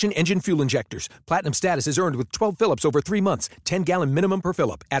injection engine fuel injectors. Platinum status is earned with 12 fill-ups over 3 months. 10-gallon minimum per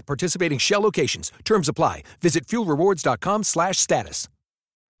fill-up at participating Shell locations. Terms apply. Visit fuelrewards.com/status.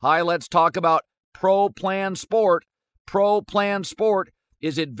 Hi, let's talk about Pro Plan Sport. Pro Plan Sport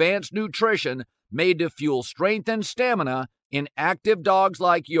is advanced nutrition made to fuel strength and stamina in active dogs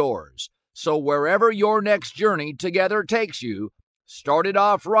like yours. So wherever your next journey together takes you, start it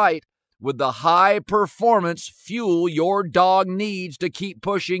off right with the high-performance fuel your dog needs to keep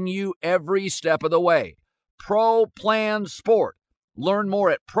pushing you every step of the way. Pro Plan Sport. Learn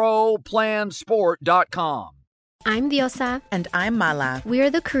more at ProPlansport.com. I'm Diosa. And I'm Mala. We are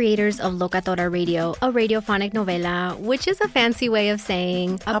the creators of Locatora Radio, a radiophonic novela, which is a fancy way of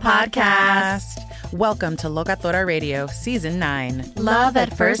saying a podcast. Welcome to Locatora Radio, Season 9. Love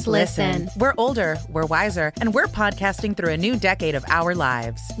at first listen. We're older, we're wiser, and we're podcasting through a new decade of our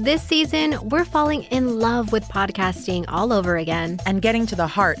lives. This season, we're falling in love with podcasting all over again. And getting to the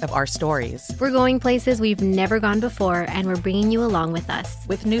heart of our stories. We're going places we've never gone before, and we're bringing you along with us.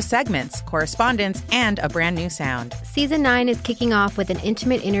 With new segments, correspondence, and a brand new sound. Season 9 is kicking off with an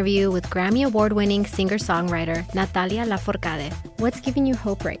intimate interview with Grammy Award-winning singer-songwriter Natalia Lafourcade. What's giving you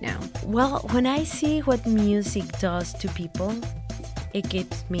hope right now? Well, when I see what music does to people, it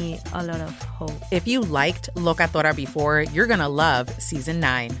gives me a lot of hope. If you liked Locatora before, you're going to love Season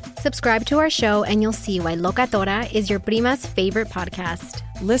 9. Subscribe to our show and you'll see why Locatora is your prima's favorite podcast.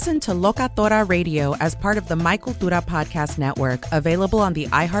 Listen to Locatora Radio as part of the My Cultura Podcast Network, available on the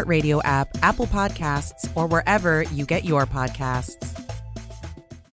iHeartRadio app, Apple Podcasts, or wherever you get your podcasts.